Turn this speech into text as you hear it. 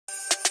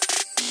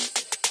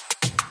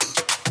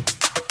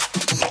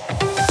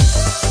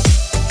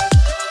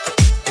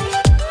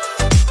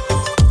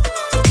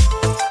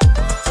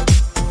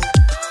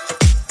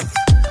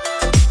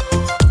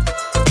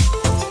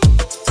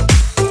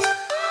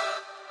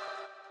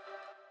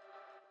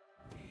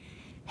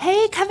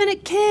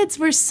Covenant Kids,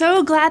 we're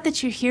so glad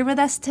that you're here with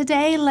us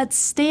today. Let's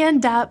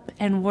stand up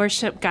and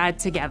worship God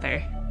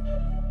together.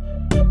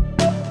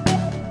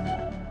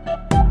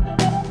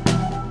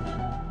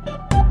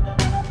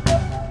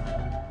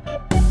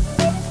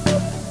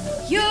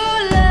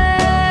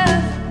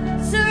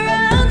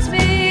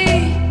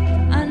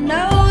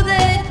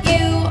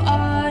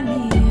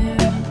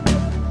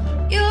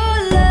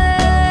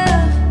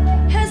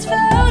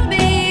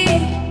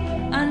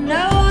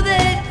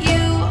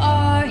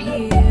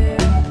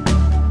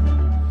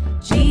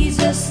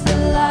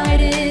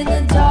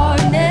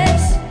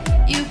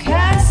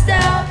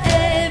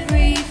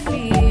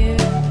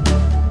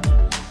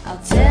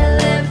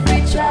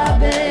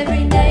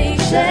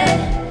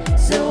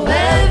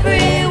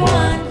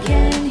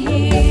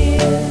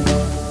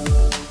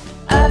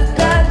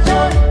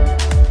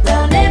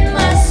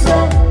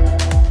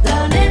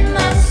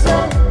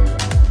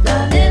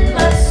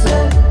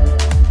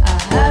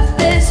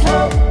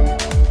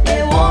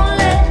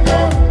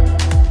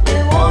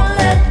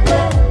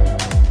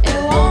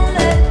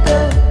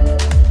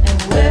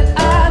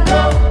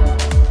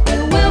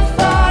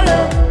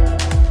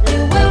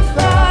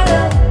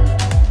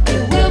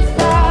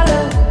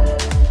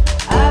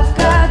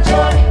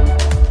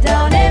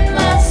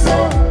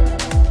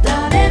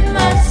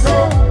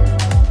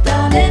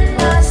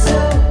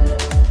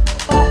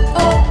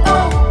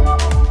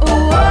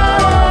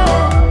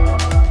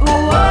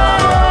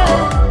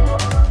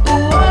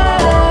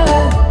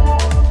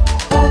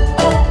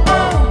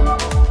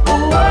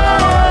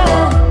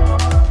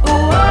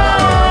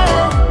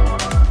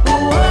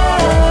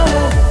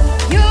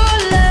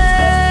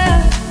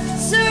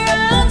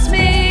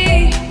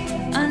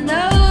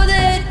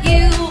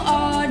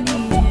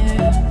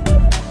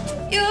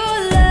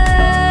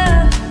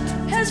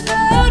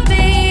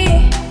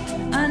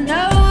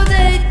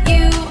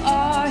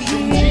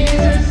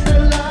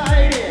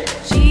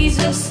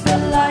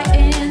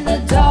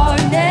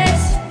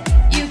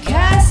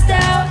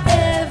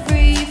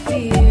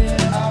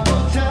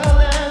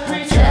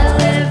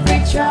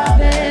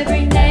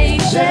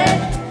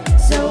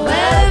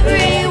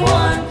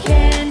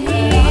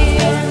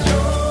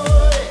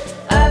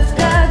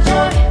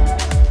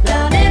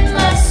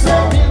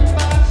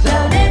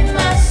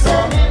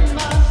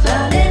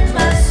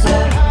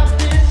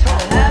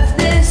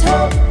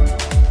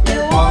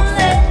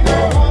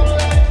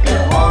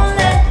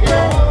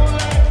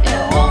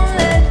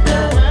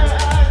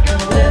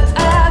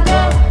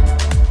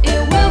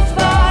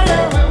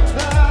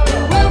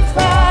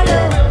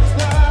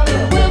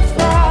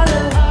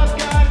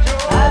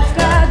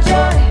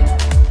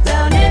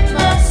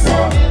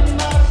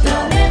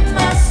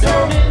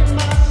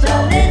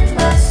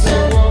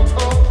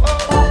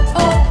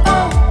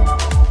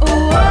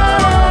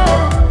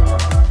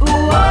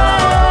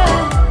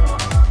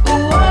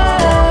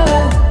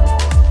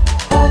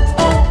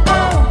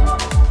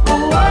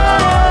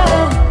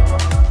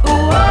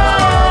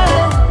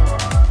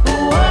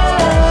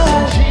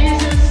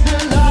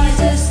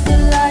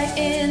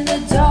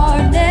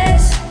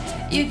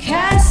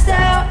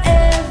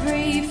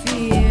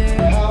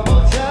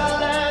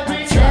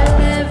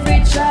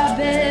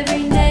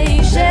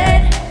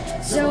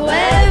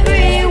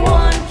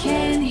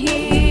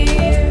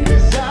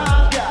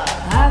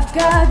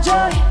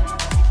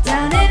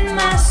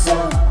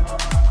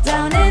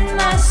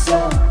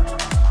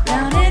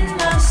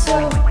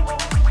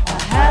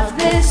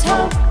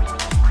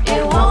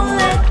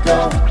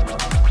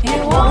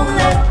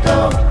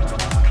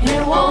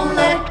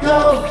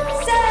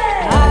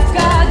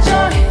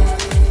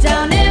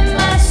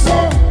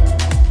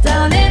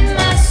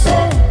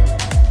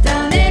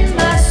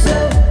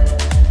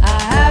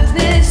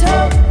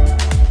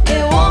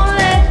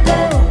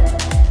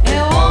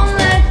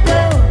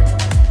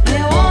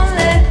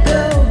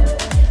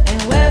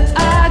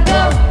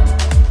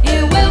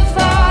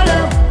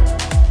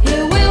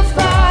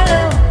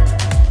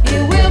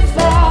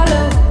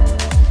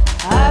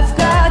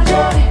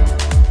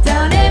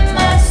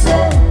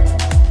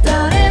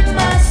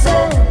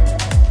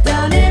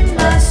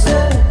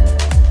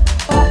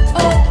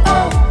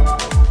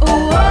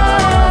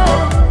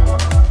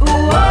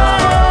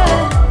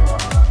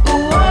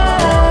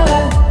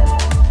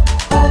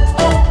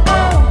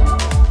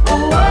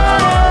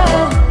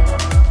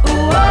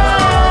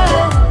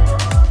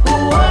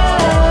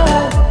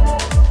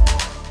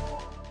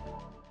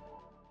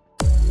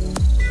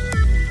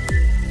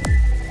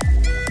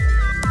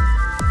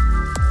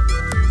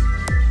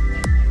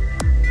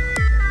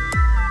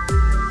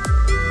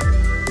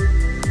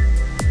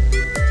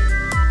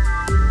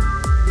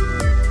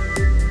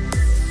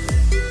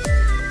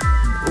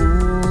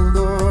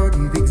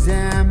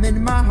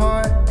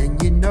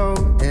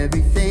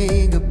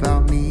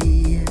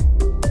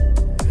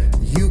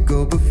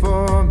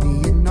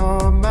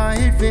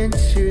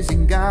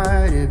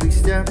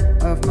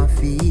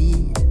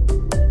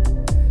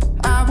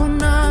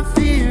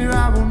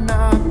 I will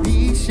not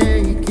be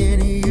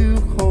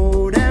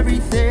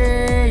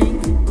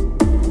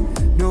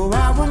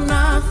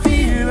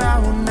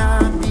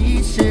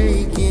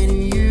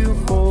shaken. You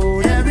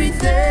hold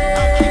everything.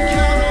 I can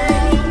count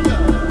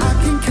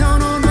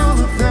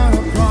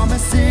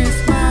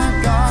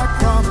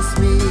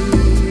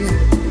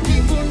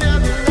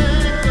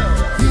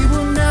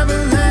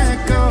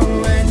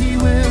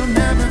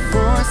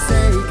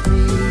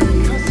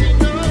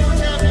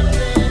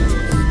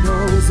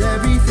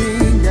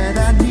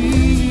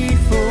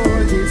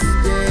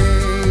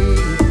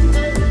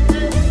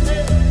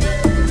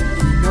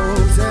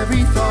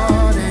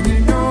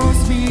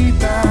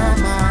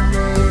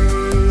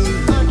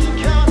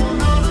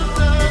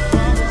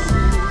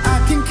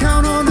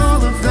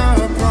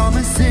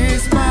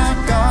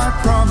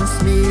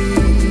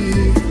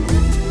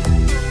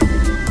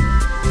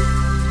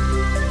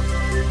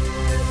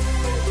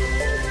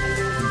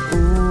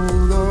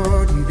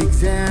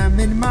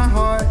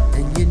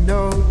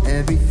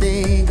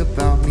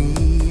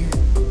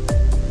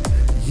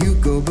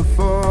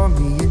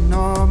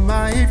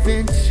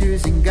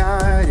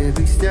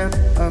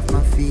of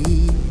my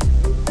feet.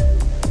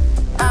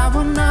 I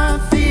will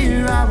not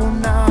fear, I will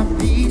not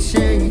be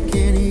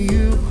shaken.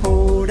 You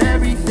hold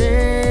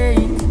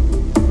everything.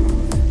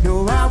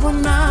 No, I will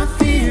not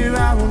fear,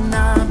 I will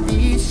not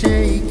be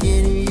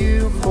shaken.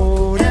 You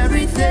hold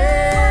everything.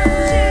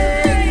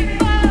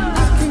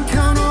 I can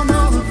count on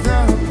all of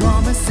the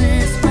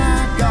promises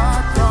my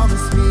God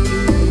promised me.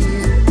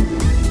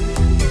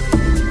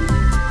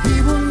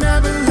 He will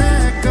never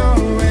let go,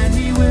 and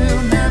He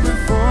will never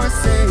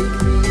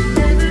forsake me.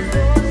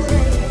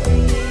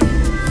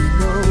 He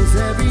knows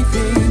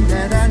everything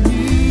that I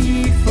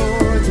need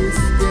for this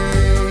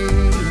day.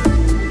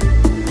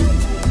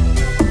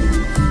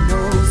 He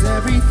knows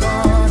every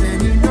thought,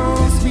 and He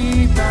knows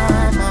me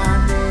by my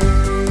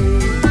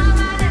name.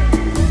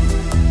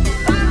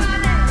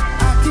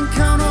 I can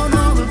count on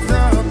all of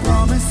the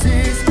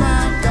promises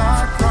my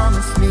God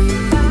promised me.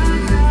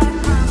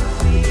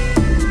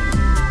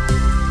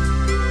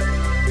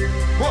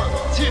 1,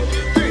 2,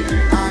 3.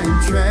 I am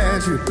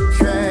treasured,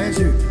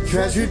 treasured,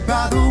 treasured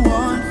by the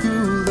one who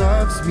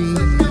loves me.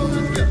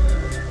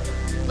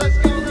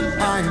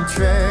 I am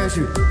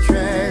treasured,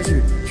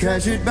 treasured,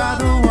 treasured by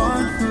the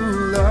one who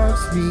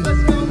loves me.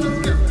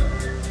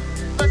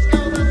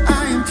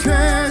 I am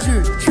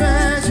treasured,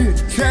 treasured,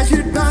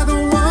 treasured by the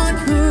one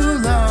who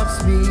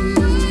loves me.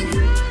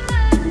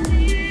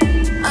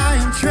 I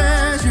am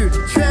treasured,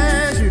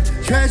 treasured,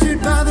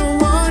 treasured by the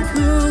one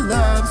who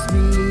loves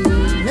me.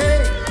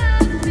 Hey.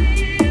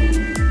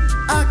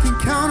 I can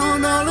count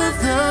on all of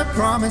the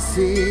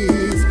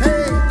promises.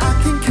 Hey, I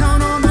can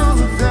count on all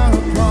of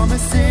the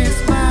promises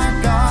my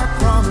God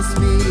promised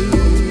me.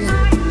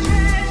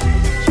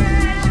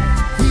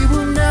 He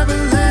will never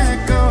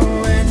let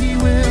go, and He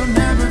will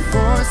never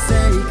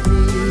forsake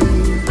me.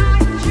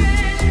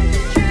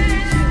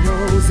 He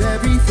knows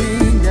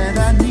everything that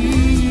I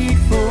need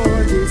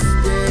for this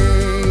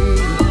day.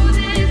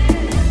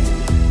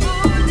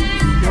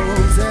 He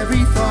knows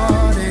every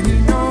thought, and He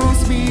knows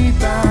me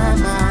by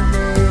my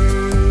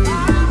name.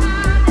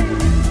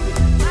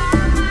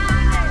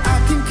 I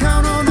can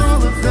count on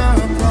all of the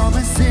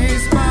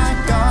promises my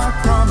God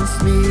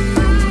promised me.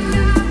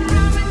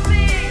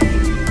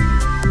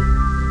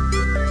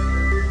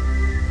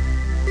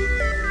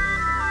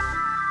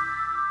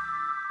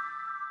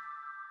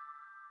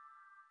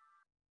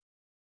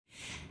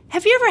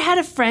 Have you ever had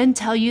a friend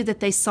tell you that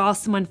they saw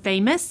someone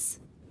famous?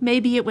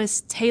 Maybe it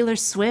was Taylor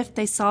Swift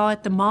they saw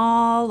at the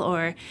mall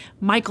or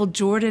Michael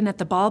Jordan at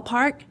the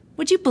ballpark.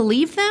 Would you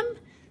believe them?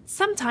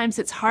 Sometimes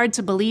it's hard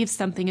to believe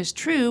something is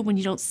true when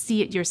you don't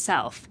see it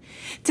yourself.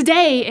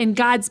 Today, in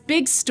God's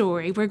big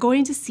story, we're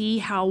going to see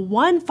how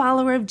one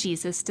follower of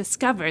Jesus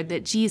discovered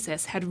that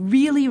Jesus had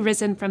really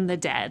risen from the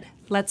dead.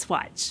 Let's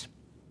watch.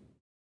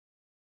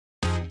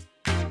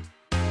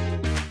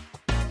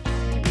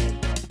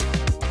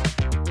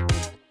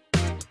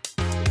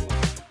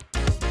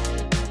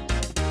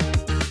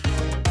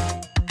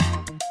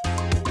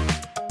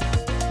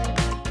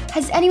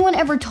 Has anyone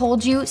ever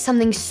told you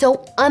something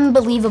so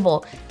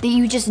unbelievable that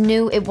you just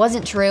knew it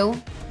wasn't true?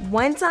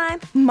 One time,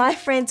 my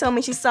friend told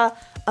me she saw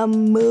a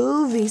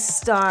movie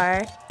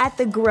star at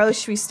the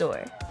grocery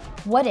store.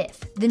 What if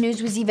the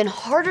news was even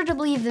harder to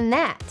believe than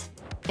that?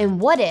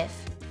 And what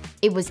if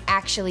it was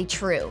actually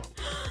true?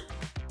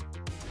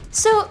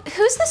 So,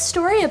 who's this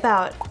story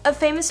about? A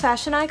famous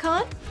fashion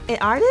icon? An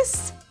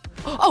artist?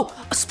 Oh,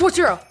 a sports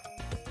hero.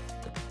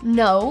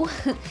 No,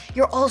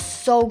 you're all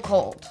so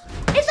cold.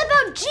 It's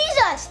about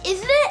Jesus,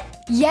 isn't it?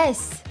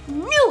 Yes,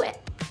 Knew it!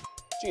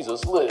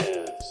 Jesus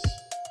lives.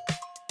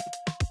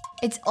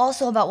 it's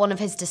also about one of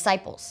his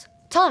disciples,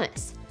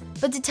 Thomas.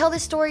 But to tell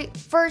this story,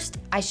 first,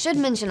 I should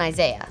mention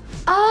Isaiah.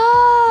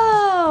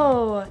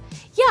 Oh,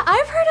 yeah,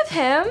 I've heard of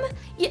him.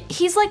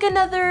 He's like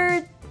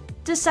another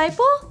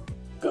disciple?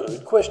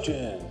 Good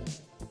question.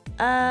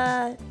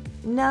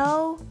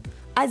 No.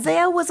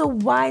 Isaiah was a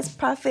wise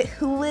prophet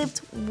who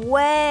lived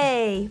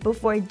way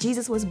before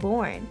Jesus was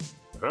born.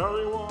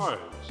 Very wise.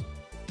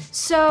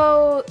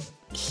 So,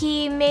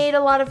 he made a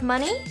lot of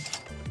money?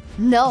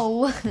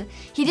 No,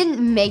 he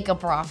didn't make a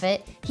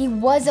prophet. He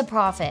was a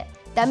prophet.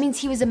 That means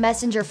he was a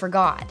messenger for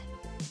God.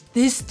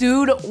 This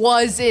dude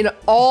was an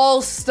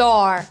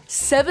all-star.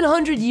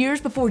 700 years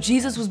before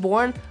Jesus was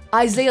born,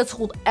 Isaiah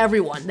told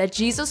everyone that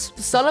Jesus,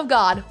 the Son of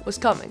God, was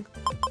coming.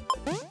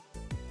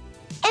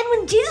 And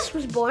when Jesus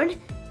was born,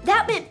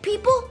 that meant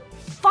people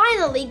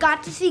finally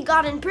got to see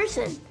God in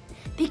person.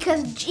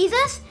 Because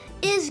Jesus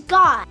is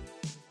God.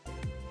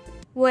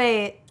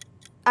 Wait,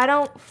 I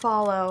don't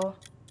follow.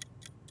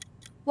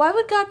 Why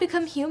would God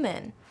become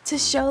human? To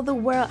show the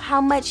world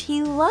how much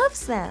he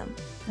loves them.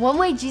 One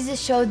way Jesus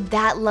showed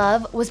that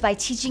love was by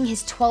teaching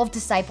his 12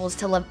 disciples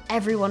to love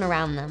everyone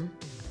around them.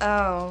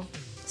 Oh,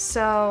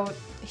 so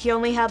he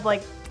only had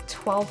like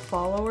 12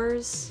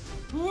 followers?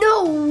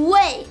 No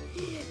way!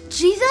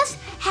 Jesus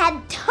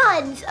had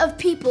tons of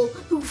people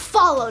who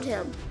followed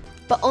him.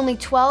 But only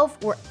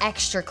 12 were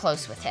extra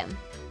close with him.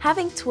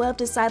 Having 12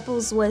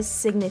 disciples was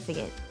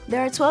significant.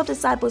 There are 12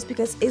 disciples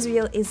because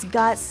Israel is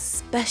God's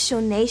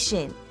special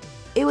nation.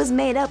 It was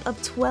made up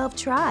of 12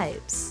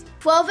 tribes.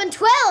 12 and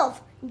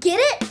 12. Get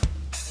it?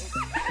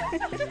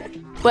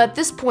 But at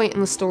this point in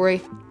the story,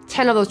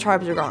 10 of those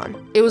tribes are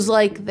gone. It was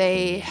like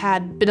they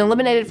had been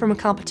eliminated from a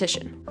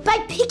competition. By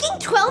picking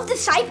 12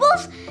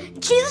 disciples,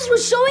 Jesus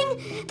was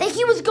showing that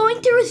he was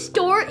going to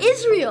restore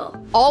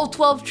Israel. All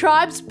 12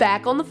 tribes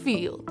back on the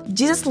field.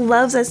 Jesus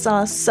loves us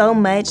all so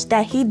much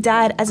that he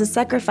died as a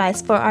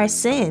sacrifice for our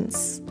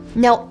sins.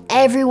 Now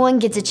everyone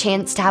gets a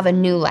chance to have a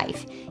new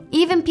life,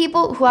 even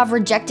people who have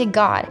rejected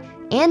God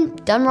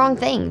and done wrong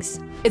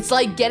things. It's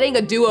like getting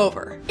a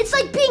do-over. It's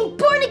like being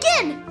born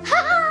again.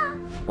 Ha ha!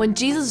 When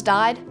Jesus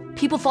died,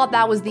 people thought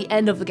that was the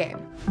end of the game.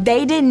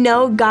 They didn't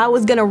know God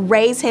was gonna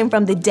raise him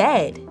from the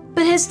dead.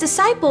 But his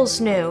disciples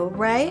knew,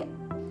 right?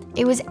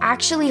 It was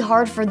actually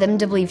hard for them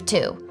to believe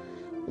too.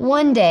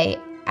 One day,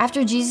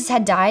 after Jesus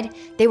had died,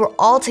 they were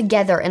all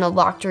together in a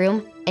locked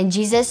room and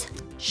Jesus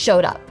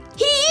showed up.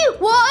 He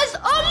was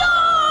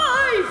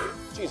alive!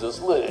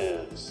 Jesus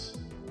lives.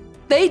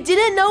 They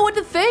didn't know what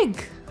to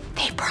think.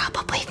 They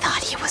probably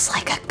thought he was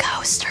like a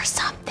ghost or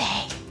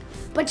something.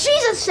 But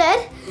Jesus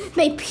said,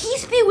 "May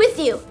peace be with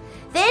you."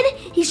 Then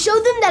he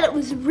showed them that it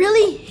was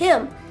really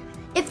him.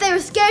 If they were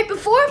scared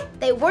before,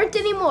 they weren't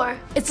anymore.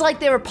 It's like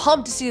they were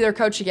pumped to see their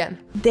coach again.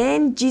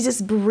 Then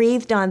Jesus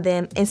breathed on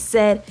them and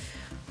said,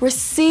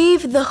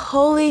 "Receive the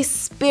Holy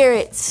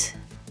Spirit."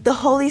 The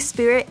Holy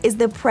Spirit is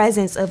the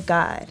presence of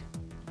God.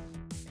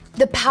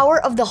 The power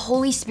of the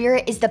Holy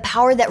Spirit is the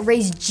power that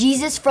raised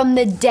Jesus from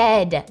the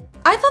dead.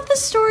 I thought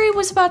this story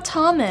was about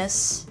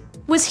Thomas.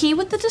 Was he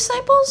with the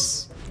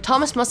disciples?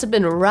 Thomas must have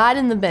been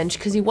riding the bench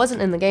because he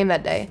wasn't in the game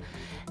that day.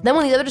 Then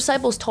when the other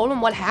disciples told him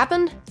what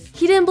happened,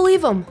 he didn't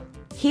believe them.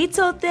 He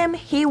told them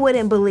he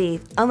wouldn't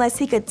believe unless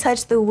he could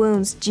touch the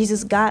wounds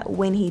Jesus got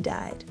when he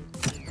died.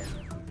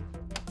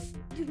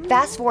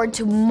 Fast forward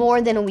to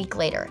more than a week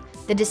later.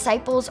 The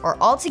disciples are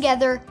all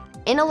together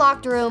in a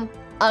locked room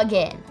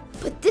again.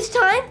 But this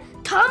time,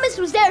 Thomas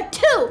was there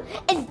too.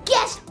 And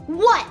guess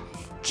what?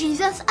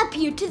 Jesus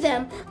appeared to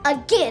them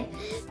again.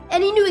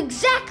 And he knew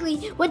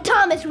exactly what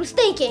Thomas was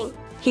thinking.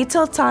 He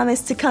told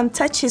Thomas to come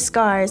touch his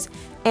scars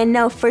and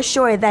know for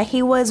sure that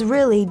he was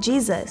really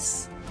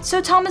Jesus. So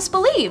Thomas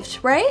believed,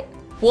 right?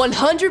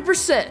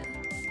 100%.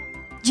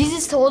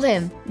 Jesus told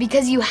him,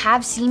 "Because you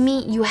have seen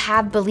me, you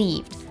have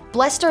believed.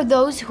 Blessed are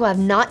those who have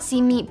not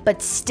seen me,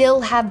 but still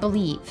have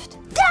believed."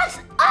 That's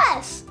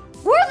us.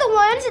 We're the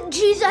ones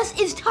Jesus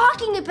is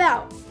talking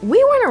about.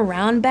 We weren't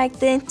around back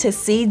then to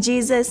see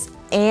Jesus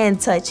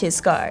and touch his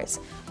scars,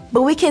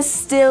 but we can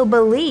still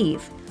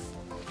believe.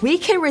 We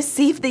can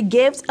receive the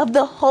gift of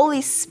the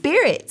Holy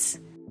Spirit.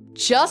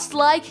 Just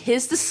like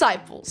his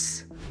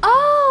disciples.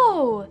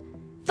 Oh,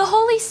 the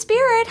Holy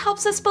Spirit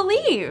helps us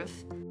believe.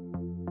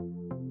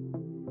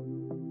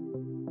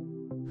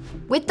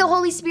 With the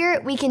Holy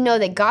Spirit, we can know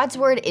that God's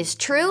word is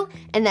true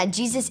and that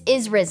Jesus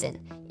is risen,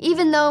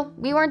 even though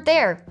we weren't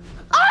there.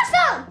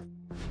 Awesome!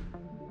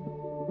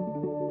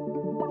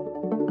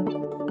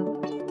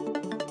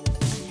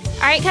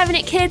 All right,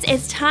 Covenant Kids,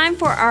 it's time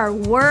for our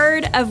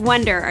word of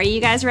wonder. Are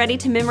you guys ready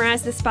to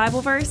memorize this Bible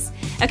verse?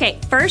 Okay,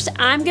 first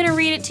I'm gonna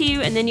read it to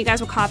you and then you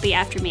guys will copy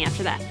after me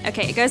after that.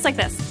 Okay, it goes like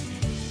this.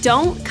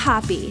 Don't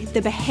copy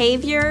the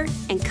behavior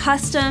and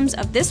customs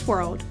of this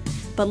world,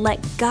 but let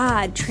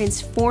God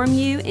transform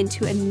you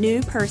into a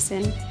new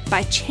person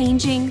by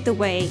changing the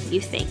way you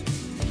think.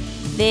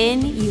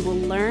 Then you will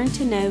learn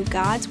to know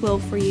God's will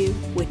for you,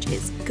 which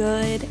is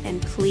good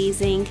and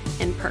pleasing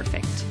and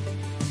perfect.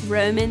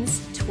 Romans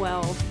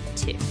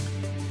 12:2.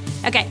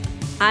 Okay,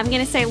 I'm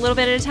gonna say a little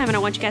bit at a time and I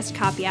want you guys to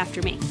copy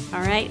after me. All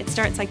right, it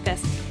starts like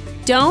this.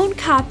 Don't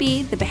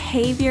copy the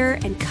behavior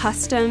and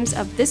customs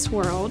of this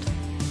world,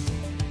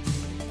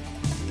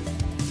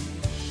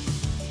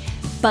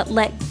 but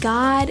let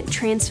God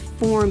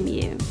transform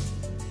you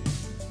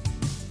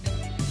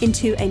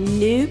into a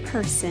new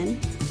person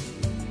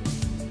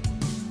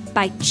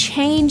by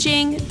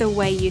changing the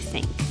way you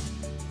think.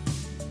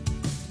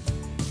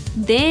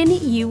 Then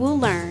you will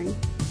learn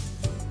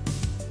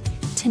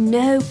to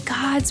know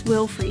God's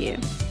will for you,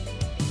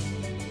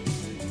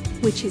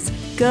 which is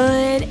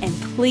good and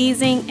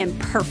pleasing and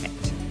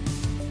perfect.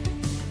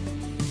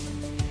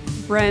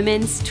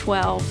 Romans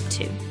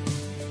 12:2.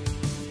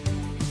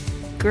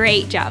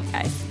 Great job,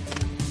 guys.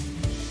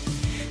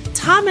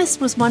 Thomas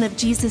was one of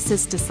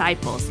Jesus'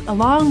 disciples.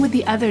 Along with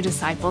the other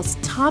disciples,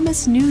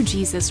 Thomas knew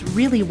Jesus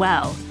really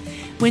well.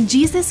 When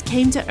Jesus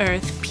came to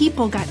earth,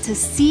 people got to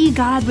see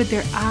God with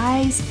their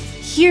eyes,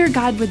 hear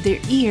God with their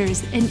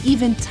ears, and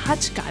even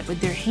touch God with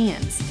their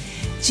hands.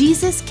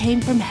 Jesus came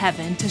from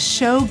heaven to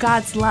show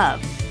God's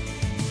love.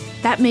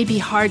 That may be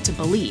hard to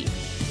believe.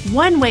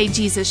 One way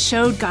Jesus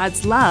showed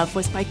God's love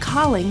was by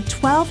calling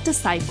 12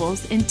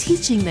 disciples and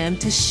teaching them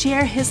to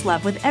share his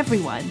love with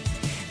everyone.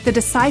 The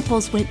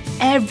disciples went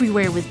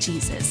everywhere with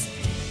Jesus.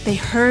 They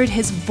heard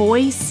his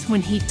voice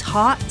when he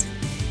taught.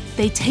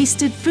 They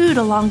tasted food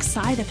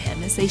alongside of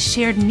him as they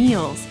shared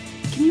meals.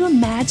 Can you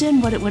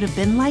imagine what it would have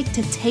been like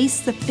to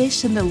taste the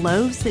fish and the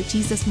loaves that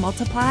Jesus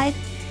multiplied?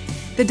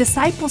 The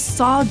disciples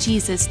saw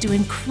Jesus do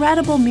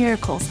incredible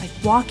miracles like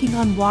walking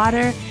on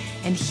water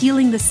and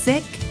healing the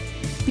sick.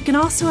 We can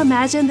also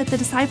imagine that the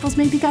disciples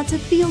maybe got to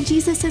feel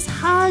Jesus'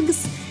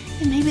 hugs,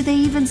 and maybe they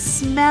even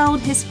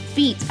smelled his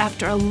feet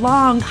after a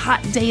long,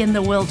 hot day in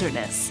the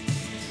wilderness.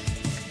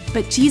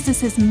 But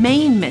Jesus'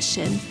 main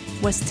mission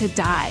was to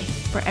die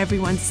for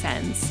everyone's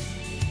sins.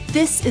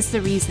 This is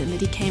the reason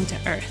that he came to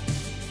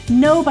earth.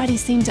 Nobody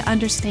seemed to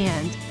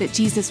understand that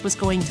Jesus was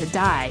going to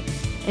die,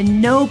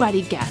 and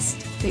nobody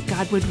guessed that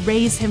God would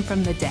raise him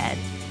from the dead.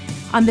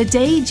 On the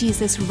day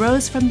Jesus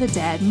rose from the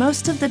dead,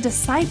 most of the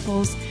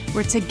disciples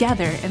were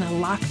together in a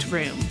locked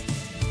room.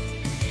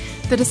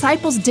 The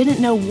disciples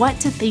didn't know what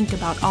to think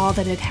about all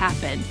that had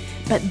happened,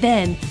 but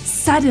then,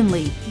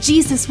 suddenly,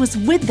 Jesus was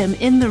with them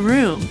in the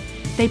room.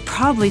 They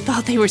probably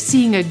thought they were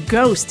seeing a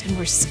ghost and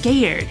were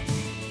scared.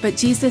 But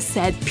Jesus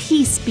said,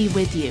 "Peace be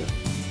with you."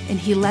 And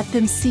he let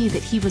them see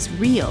that he was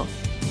real,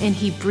 and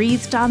he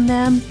breathed on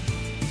them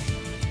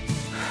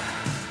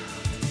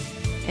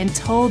and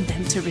told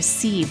them to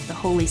receive the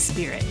Holy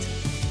Spirit.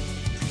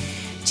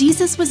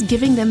 Jesus was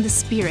giving them the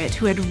Spirit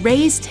who had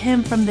raised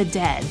him from the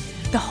dead.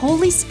 The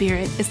Holy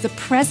Spirit is the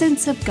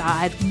presence of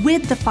God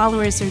with the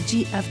followers of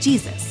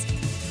Jesus.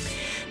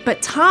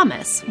 But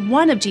Thomas,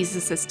 one of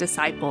Jesus'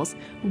 disciples,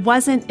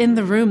 wasn't in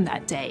the room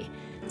that day,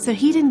 so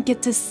he didn't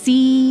get to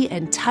see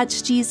and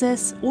touch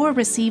Jesus or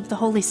receive the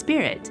Holy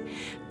Spirit.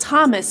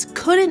 Thomas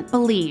couldn't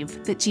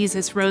believe that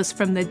Jesus rose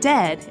from the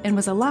dead and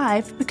was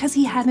alive because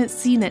he hadn't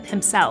seen it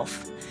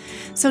himself.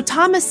 So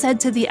Thomas said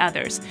to the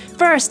others,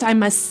 "First, I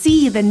must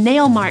see the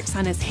nail marks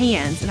on his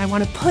hands, and I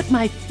want to put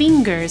my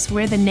fingers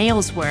where the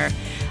nails were.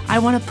 I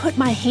want to put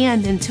my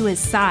hand into his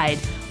side.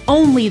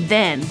 Only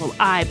then will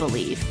I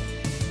believe."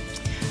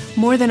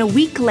 More than a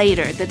week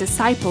later, the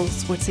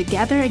disciples were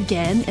together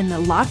again in the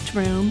locked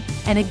room,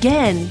 and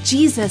again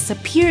Jesus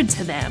appeared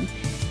to them,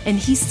 and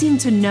he seemed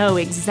to know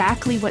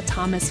exactly what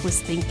Thomas was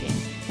thinking.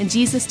 And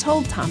Jesus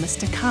told Thomas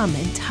to come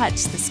and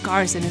touch the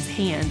scars in his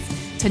hands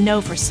to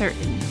know for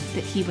certain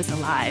that he was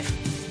alive.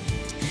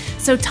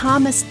 So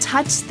Thomas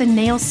touched the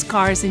nail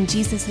scars in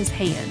Jesus'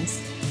 hands,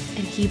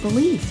 and he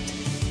believed.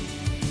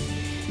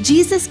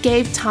 Jesus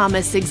gave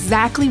Thomas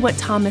exactly what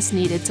Thomas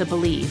needed to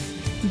believe.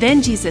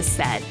 Then Jesus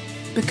said,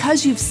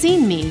 "Because you've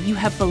seen me, you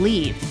have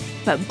believed,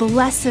 but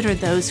blessed are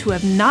those who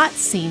have not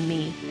seen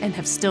me and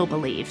have still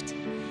believed."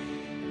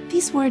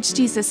 These words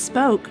Jesus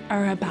spoke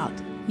are about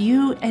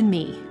you and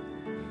me.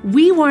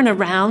 We weren't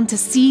around to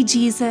see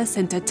Jesus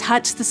and to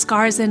touch the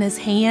scars in his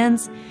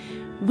hands.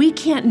 We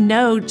can't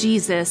know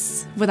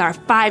Jesus with our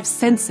 5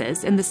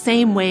 senses in the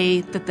same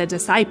way that the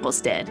disciples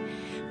did.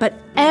 But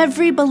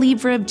every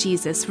believer of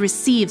Jesus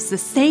receives the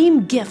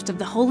same gift of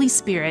the Holy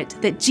Spirit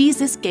that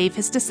Jesus gave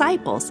his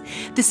disciples.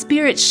 The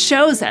Spirit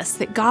shows us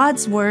that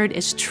God's word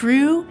is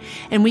true,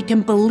 and we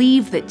can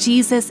believe that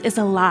Jesus is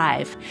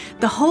alive.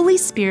 The Holy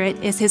Spirit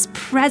is his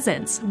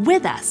presence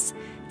with us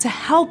to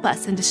help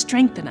us and to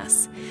strengthen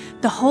us.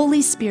 The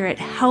Holy Spirit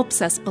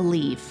helps us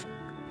believe.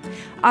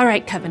 All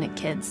right, Covenant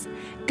kids,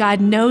 God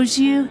knows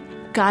you,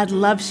 God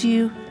loves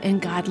you,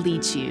 and God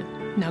leads you.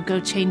 Now go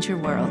change your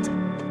world.